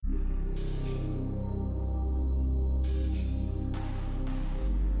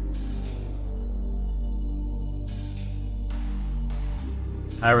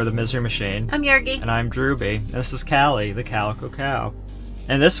Hi, we're the Misery Machine. I'm Yergi. And I'm Drewby. And this is Callie, the Calico Cow.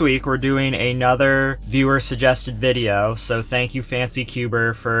 And this week we're doing another viewer-suggested video, so thank you, Fancy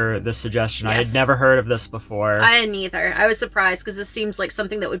Cuber, for this suggestion. Yes. I had never heard of this before. I hadn't either. I was surprised because this seems like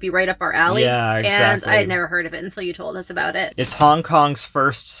something that would be right up our alley. Yeah, exactly. And I had never heard of it until you told us about it. It's Hong Kong's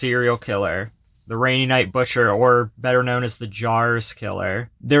first serial killer, the Rainy Night Butcher, or better known as the Jars Killer.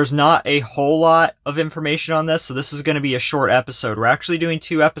 There's not a whole lot of information on this, so this is going to be a short episode. We're actually doing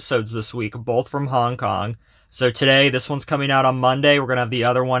 2 episodes this week, both from Hong Kong. So today, this one's coming out on Monday. We're going to have the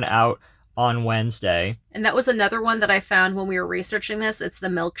other one out on Wednesday. And that was another one that I found when we were researching this. It's the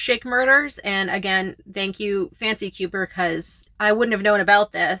milkshake murders. And again, thank you, Fancy Cuber, because I wouldn't have known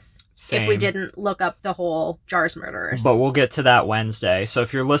about this if we didn't look up the whole Jars murderers. But we'll get to that Wednesday. So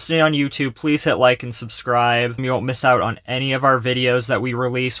if you're listening on YouTube, please hit like and subscribe. You won't miss out on any of our videos that we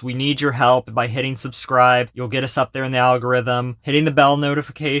release. We need your help by hitting subscribe. You'll get us up there in the algorithm. Hitting the bell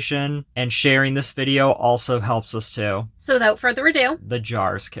notification and sharing this video also helps us too. So without further ado, the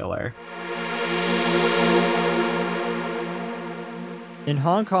Jars Killer. In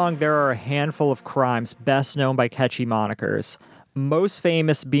Hong Kong, there are a handful of crimes best known by catchy monikers. Most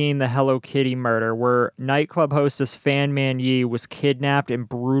famous being the Hello Kitty murder, where nightclub hostess Fan Man Yi was kidnapped and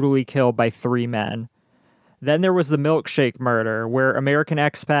brutally killed by 3 men. Then there was the milkshake murder, where American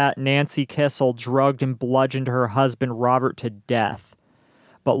expat Nancy Kissel drugged and bludgeoned her husband Robert to death.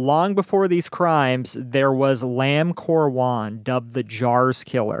 But long before these crimes, there was Lam Kor Wan, dubbed the Jars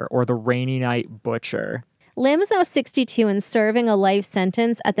Killer, or the Rainy Night Butcher. Lam is now 62 and serving a life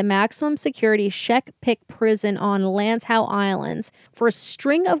sentence at the maximum security Shek Pik prison on Lantau Islands for a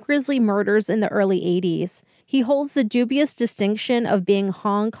string of grisly murders in the early 80s. He holds the dubious distinction of being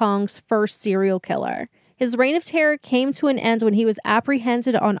Hong Kong's first serial killer. His reign of terror came to an end when he was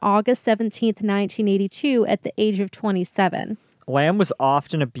apprehended on August 17, 1982, at the age of 27. Lam was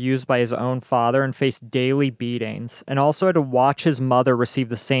often abused by his own father and faced daily beatings, and also had to watch his mother receive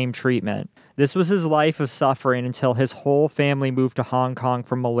the same treatment. This was his life of suffering until his whole family moved to Hong Kong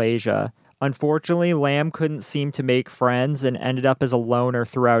from Malaysia. Unfortunately, Lam couldn't seem to make friends and ended up as a loner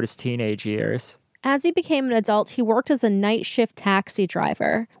throughout his teenage years. As he became an adult, he worked as a night shift taxi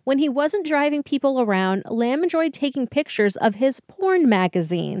driver. When he wasn't driving people around, Lam enjoyed taking pictures of his porn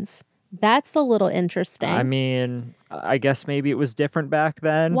magazines. That's a little interesting. I mean, I guess maybe it was different back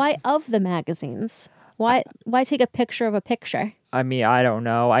then. Why of the magazines? Why take a picture of a picture? I mean, I don't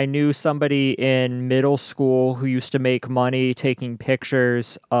know. I knew somebody in middle school who used to make money taking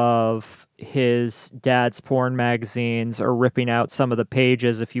pictures of his dad's porn magazines or ripping out some of the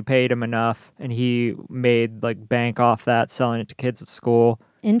pages if you paid him enough. And he made like bank off that, selling it to kids at school.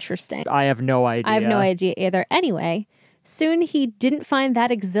 Interesting. I have no idea. I have no idea either. Anyway, soon he didn't find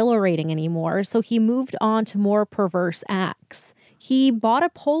that exhilarating anymore, so he moved on to more perverse acts. He bought a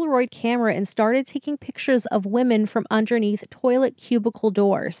Polaroid camera and started taking pictures of women from underneath toilet cubicle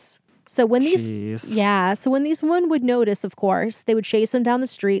doors. So when these women would notice, of course, they would chase him down the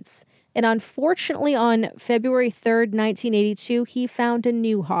streets. And unfortunately, on February 3rd, 1982, he found a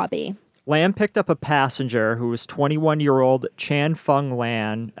new hobby. Lam picked up a passenger who was 21-year-old Chan Feng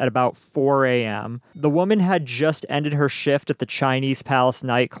Lan at about 4 a.m. The woman had just ended her shift at the Chinese Palace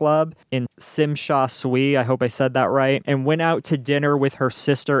nightclub in Sim Sha Sui, I hope I said that right, and went out to dinner with her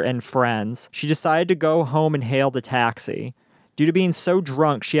sister and friends. She decided to go home and hailed a taxi. Due to being so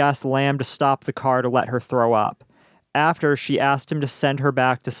drunk, she asked Lam to stop the car to let her throw up. After, she asked him to send her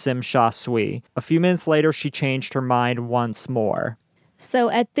back to Sim Sha Sui. A few minutes later, she changed her mind once more.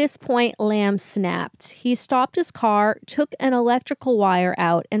 So at this point, Lam snapped. He stopped his car, took an electrical wire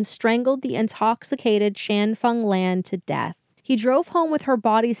out, and strangled the intoxicated Chan Feng Lan to death. He drove home with her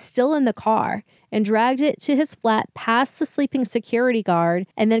body still in the car and dragged it to his flat past the sleeping security guard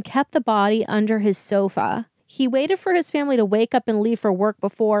and then kept the body under his sofa. He waited for his family to wake up and leave for work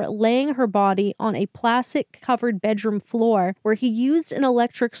before laying her body on a plastic-covered bedroom floor where he used an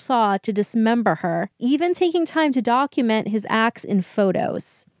electric saw to dismember her, even taking time to document his acts in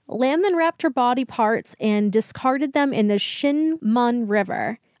photos. Lam then wrapped her body parts and discarded them in the Shin Mun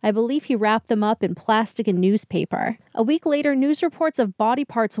River. I believe he wrapped them up in plastic and newspaper. A week later, news reports of body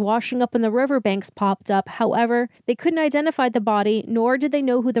parts washing up in the riverbanks popped up. However, they couldn't identify the body, nor did they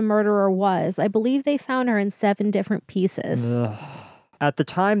know who the murderer was. I believe they found her in 7 different pieces. Ugh. At the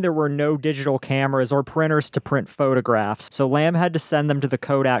time, there were no digital cameras or printers to print photographs, so Lamb had to send them to the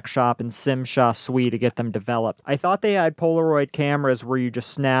Kodak shop in Simsha, Sui to get them developed. I thought they had Polaroid cameras where you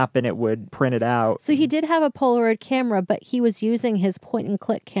just snap and it would print it out. So he did have a Polaroid camera, but he was using his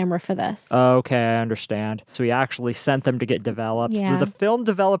point-and-click camera for this. Okay, I understand. So he actually sent them to get developed. Yeah. The film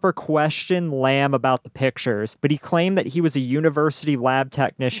developer questioned Lamb about the pictures, but he claimed that he was a university lab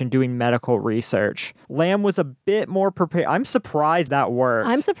technician doing medical research. Lamb was a bit more prepared. I'm surprised that worked.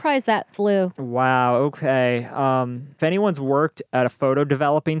 I'm surprised that flew. Wow, okay. If anyone's worked at a photo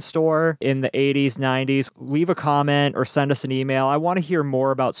developing store in the 80s, 90s, leave a comment or send us an email. I want to hear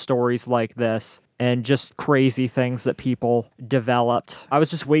more about stories like this and just crazy things that people developed. I was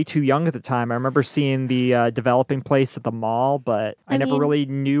just way too young at the time. I remember seeing the developing place at the mall, but I never really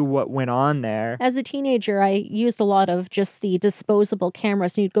knew what went on there. As a teenager, I used a lot of just the disposable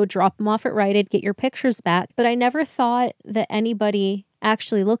cameras, and you'd go drop them off at Rite Aid, get your pictures back. But I never thought that anybody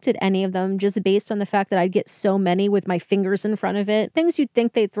actually looked at any of them just based on the fact that I'd get so many with my fingers in front of it. Things you'd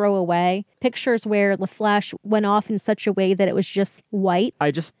think they'd throw away. Pictures where the flash went off in such a way that it was just white.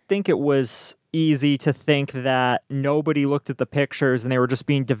 I just think it was easy to think that nobody looked at the pictures and they were just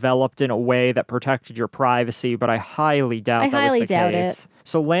being developed in a way that protected your privacy, but I highly doubt that was the case.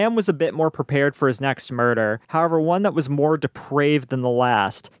 So Lamb was a bit more prepared for his next murder, however, one that was more depraved than the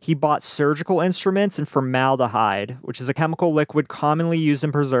last. He bought surgical instruments and formaldehyde, which is a chemical liquid commonly used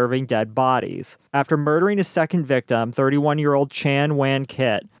in preserving dead bodies. After murdering his second victim, 31-year-old Chan Wan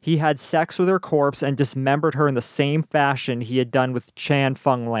Kit, he had sex with her corpse and dismembered her in the same fashion he had done with Chan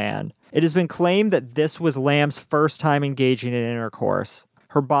Fung Lan. It has been claimed that this was Lamb's first time engaging in intercourse.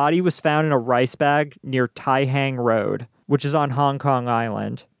 Her body was found in a rice bag near Tai Hang Road, which is on Hong Kong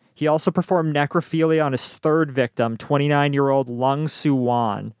Island. He also performed necrophilia on his third victim, 29-year-old Lung Su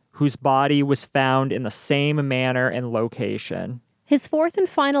Wan, whose body was found in the same manner and location. His fourth and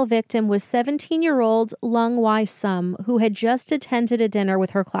final victim was 17-year-old Lung Wai Sum, who had just attended a dinner with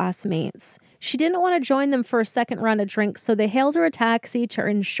her classmates. She didn't want to join them for a second round of drinks, so they hailed her a taxi to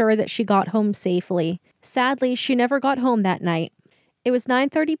ensure that she got home safely. Sadly, she never got home that night. It was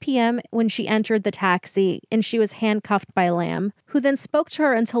 9:30 p.m. when she entered the taxi, and she was handcuffed by Lamb, who then spoke to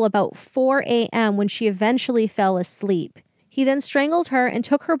her until about 4 a.m. when she eventually fell asleep. He then strangled her and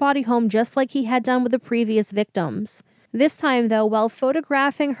took her body home just like he had done with the previous victims. This time, though, while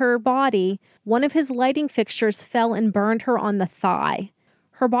photographing her body, one of his lighting fixtures fell and burned her on the thigh.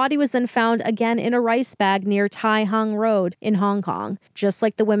 Her body was then found again in a rice bag near Tai Hang Road in Hong Kong, just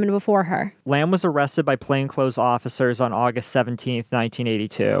like the women before her. Lamb was arrested by plainclothes officers on August 17,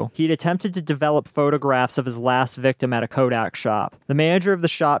 1982. He'd attempted to develop photographs of his last victim at a Kodak shop. The manager of the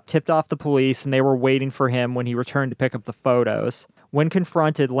shop tipped off the police, and they were waiting for him when he returned to pick up the photos. When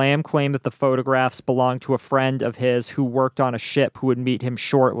confronted, Lamb claimed that the photographs belonged to a friend of his who worked on a ship who would meet him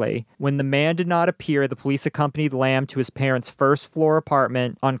shortly. When the man did not appear, the police accompanied Lamb to his parents' first-floor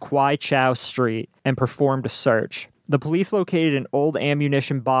apartment on Kwai Chow Street and performed a search. The police located an old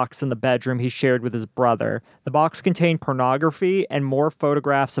ammunition box in the bedroom he shared with his brother. The box contained pornography and more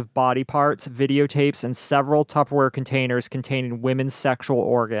photographs of body parts, videotapes, and several Tupperware containers containing women's sexual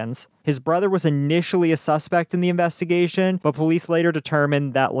organs. His brother was initially a suspect in the investigation, but police later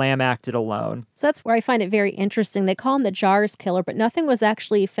determined that Lamb acted alone. So that's where I find it very interesting. They call him the jars killer, but nothing was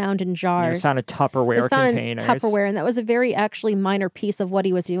actually found in jars. He was found in Tupperware containers. Tupperware, and that was a very actually minor piece of what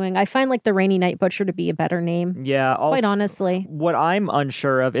he was doing. I find like the Rainy Night Butcher to be a better name. Yeah, also, quite honestly. What I'm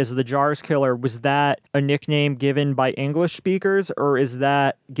unsure of is the jars killer, was that a nickname given by English speakers, or is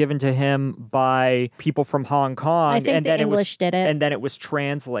that given to him by people from Hong Kong? I think the English did it. And then it was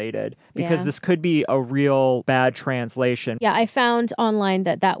translated. Because this could be a real bad translation. Yeah, I found online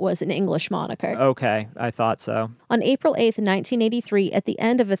that was an English moniker. Okay, I thought so. On April 8th, 1983, at the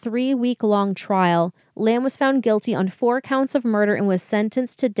end of a 3-week-long trial, Lamb was found guilty on 4 counts of murder and was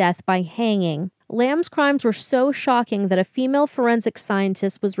sentenced to death by hanging. Lamb's crimes were so shocking that a female forensic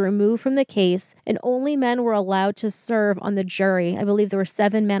scientist was removed from the case, and only men were allowed to serve on the jury. I believe there were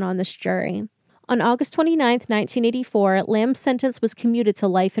 7 men on this jury. On August 29, 1984, Lamb's sentence was commuted to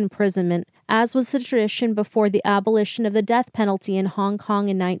life imprisonment, as was the tradition before the abolition of the death penalty in Hong Kong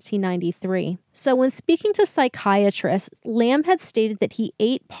in 1993. So when speaking to psychiatrists, Lamb had stated that he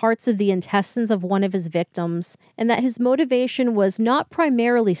ate parts of the intestines of one of his victims, and that his motivation was not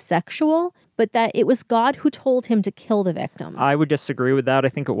primarily sexual, but that it was God who told him to kill the victims. I would disagree with that. I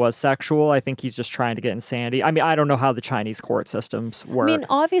think it was sexual. I think he's just trying to get insanity. I mean, I don't know how the Chinese court systems work. I mean,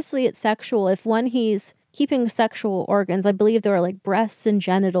 obviously it's sexual. If when he's keeping sexual organs, I believe there are like breasts and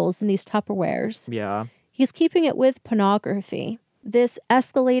genitals in these Tupperwares. Yeah. He's keeping it with pornography. This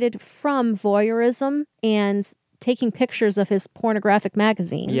escalated from voyeurism and taking pictures of his pornographic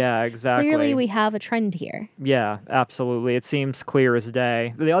magazines. Yeah, exactly. Clearly, we have a trend here. Yeah, absolutely. It seems clear as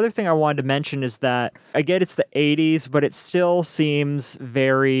day. The other thing I wanted to mention is that, I get it's the 80s, but it still seems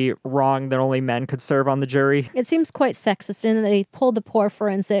very wrong that only men could serve on the jury. It seems quite sexist, and they pulled the poor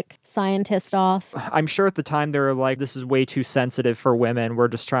forensic scientist off. I'm sure at the time they were like, this is way too sensitive for women. We're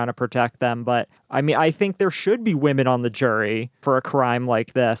just trying to protect them. But I mean, I think there should be women on the jury for a crime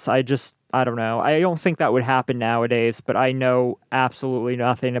like this. I don't know. I don't think that would happen nowadays, but I know absolutely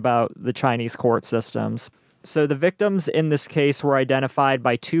nothing about the Chinese court systems. So the victims in this case were identified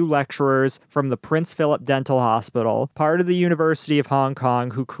by 2 lecturers from the Prince Philip Dental Hospital, part of the University of Hong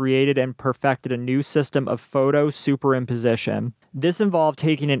Kong, who created and perfected a new system of photo superimposition. This involved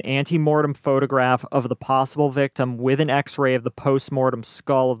taking an ante-mortem photograph of the possible victim with an x-ray of the post-mortem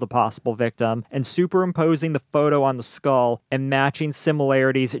skull of the possible victim and superimposing the photo on the skull and matching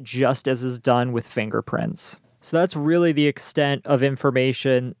similarities just as is done with fingerprints. So that's really the extent of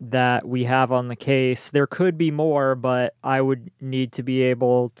information that we have on the case. There could be more, but I would need to be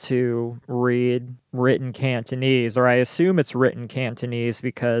able to read written Cantonese, or I assume it's written Cantonese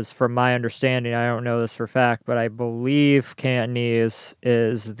because from my understanding, I don't know this for a fact, but I believe Cantonese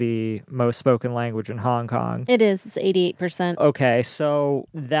is the most spoken language in Hong Kong. It is. It's 88%. Okay, so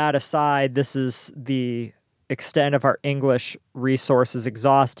that aside, this is the extent of our English resources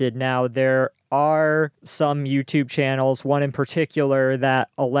exhausted. Now, there are some YouTube channels, one in particular, that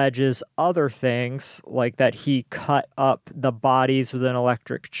alleges other things, like that he cut up the bodies with an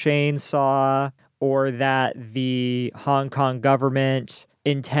electric chainsaw, or that the Hong Kong government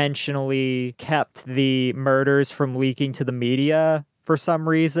intentionally kept the murders from leaking to the media for some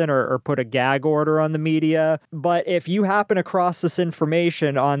reason, or put a gag order on the media. But if you happen across this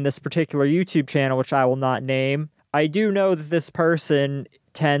information on this particular YouTube channel, which I will not name, I do know that this person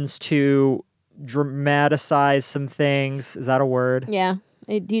tends to dramatize some things. Is that a word? Yeah,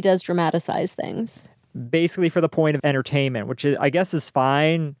 he does dramatize things. Basically for the point of entertainment, which I guess is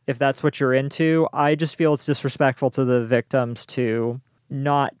fine if that's what you're into. I just feel it's disrespectful to the victims to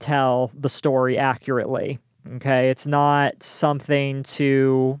not tell the story accurately. Okay, it's not something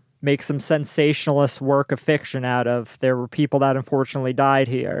to make some sensationalist work of fiction out of. There were people that unfortunately died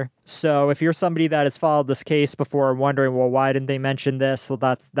here. So if you're somebody that has followed this case before and wondering, well, why didn't they mention this? Well,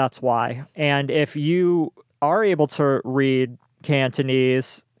 that's why. And if you are able to read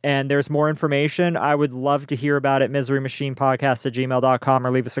Cantonese and there's more information, I would love to hear about it. miserymachinepodcast@gmail.com,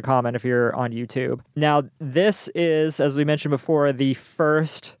 or leave us a comment if you're on YouTube. Now, this is, as we mentioned before, the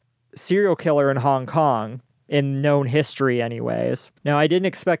first serial killer in Hong Kong, in known history anyways. Now, I didn't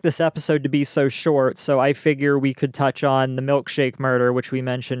expect this episode to be so short, so I figure we could touch on the milkshake murder, which we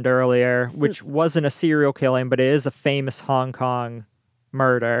mentioned earlier, which wasn't a serial killing, but it is a famous Hong Kong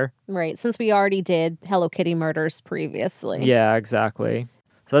murder. Right, since we already did Hello Kitty murders previously. Yeah, exactly.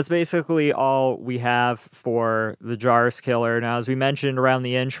 So that's basically all we have for the Jars Killer. Now, as we mentioned around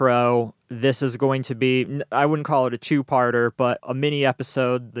the intro, this is going to be, I wouldn't call it a 2-parter, but a mini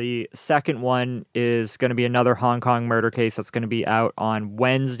episode. The second one is going to be another Hong Kong murder case that's going to be out on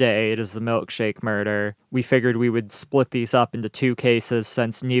Wednesday. It is the milkshake murder. We figured we would split these up into 2 cases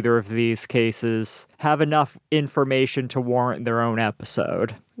since neither of these cases have enough information to warrant their own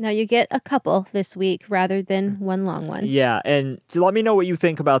episode. Now you get a couple this week rather than one long one. Yeah, and let me know what you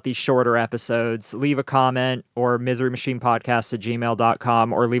think about these shorter episodes. Leave a comment, or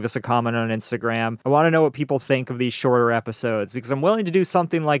miserymachinepodcast@gmail.com, or leave us a comment on Instagram. I want to know what people think of these shorter episodes, because I'm willing to do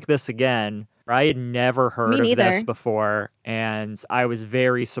something like this again. I had never heard of this before, and I was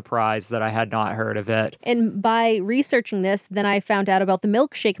very surprised that I had not heard of it. And by researching this, then I found out about the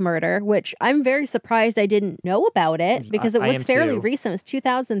milkshake murder, which I'm very surprised I didn't know about it, because it was fairly recent. It was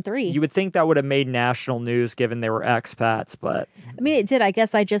 2003. You would think that would have made national news given they were expats, but... I mean, it did. I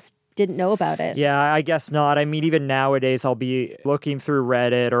guess I just didn't know about it. Yeah, I guess not. I mean, even nowadays, I'll be looking through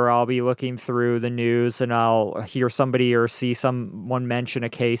Reddit, or I'll be looking through the news, and I'll hear somebody or see someone mention a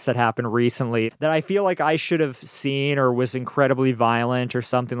case that happened recently that I feel like I should have seen or was incredibly violent or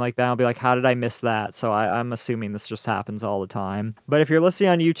something like that. I'll be like, how did I miss that? So I'm assuming this just happens all the time. But if you're listening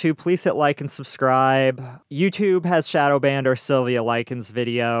on YouTube, please hit like and subscribe. YouTube has shadow banned our Sylvia Likens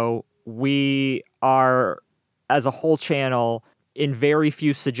video. We are, as a whole channel, in very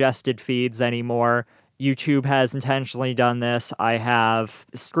few suggested feeds anymore. YouTube has intentionally done this. I have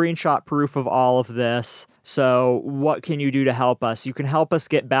screenshot proof of all of this. So what can you do to help us? You can help us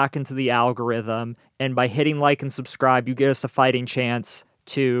get back into the algorithm, and by hitting like and subscribe, you get us a fighting chance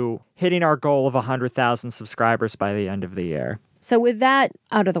to hitting our goal of 100,000 subscribers by the end of the year. So with that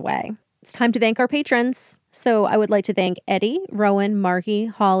out of the way, it's time to thank our patrons. So I would like to thank Eddie, Rowan, Marky,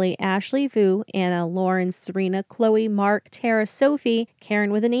 Holly, Ashley, Vu, Anna, Lauren, Serena, Chloe, Mark, Tara, Sophie,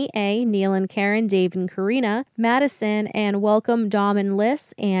 Karen with an EA, Neil and Karen, Dave and Karina, Madison, and welcome Dom and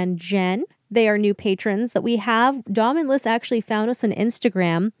Liz and Jen. They are new patrons that we have. Dom and Liz actually found us on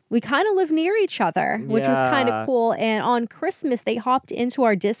Instagram. We kind of live near each other, which was kind of cool. And on Christmas, they hopped into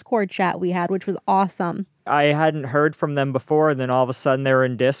our Discord chat we had, which was awesome. I hadn't heard from them before, and then all of a sudden they were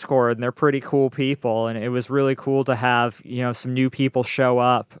in Discord, and they're pretty cool people, and it was really cool to have, some new people show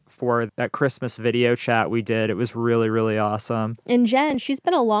up for that Christmas video chat we did. It was really, really awesome. And Jen, she's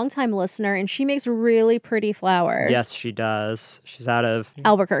been a longtime listener, and she makes really pretty flowers. Yes, she does. She's out of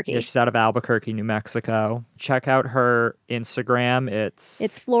Albuquerque. Yeah, she's out of Albuquerque, New Mexico. Check out her Instagram.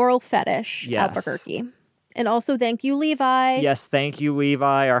 It's Floral Fetish, Albuquerque. And also thank you, Levi. Yes, thank you,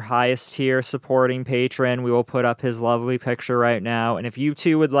 Levi, our highest tier supporting patron. We will put up his lovely picture right now. And if you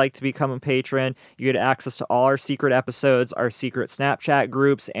too would like to become a patron, you get access to all our secret episodes, our secret Snapchat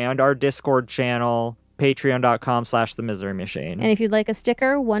groups, and our Discord channel. Patreon.com/The Misery Machine. And if you'd like a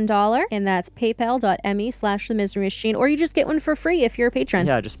sticker, $1, and that's paypal.me/The Misery Machine, or you just get one for free if you're a patron.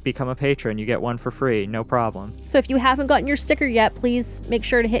 Yeah, just become a patron. You get one for free. No problem. So if you haven't gotten your sticker yet, please make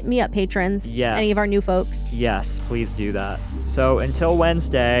sure to hit me up, patrons. Yes. Any of our new folks. Yes, please do that. So until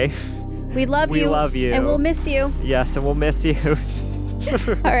Wednesday, we love you. We love you. And we'll miss you. Yes, and we'll miss you. All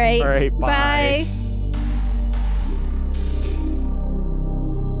right. All right, bye. Bye.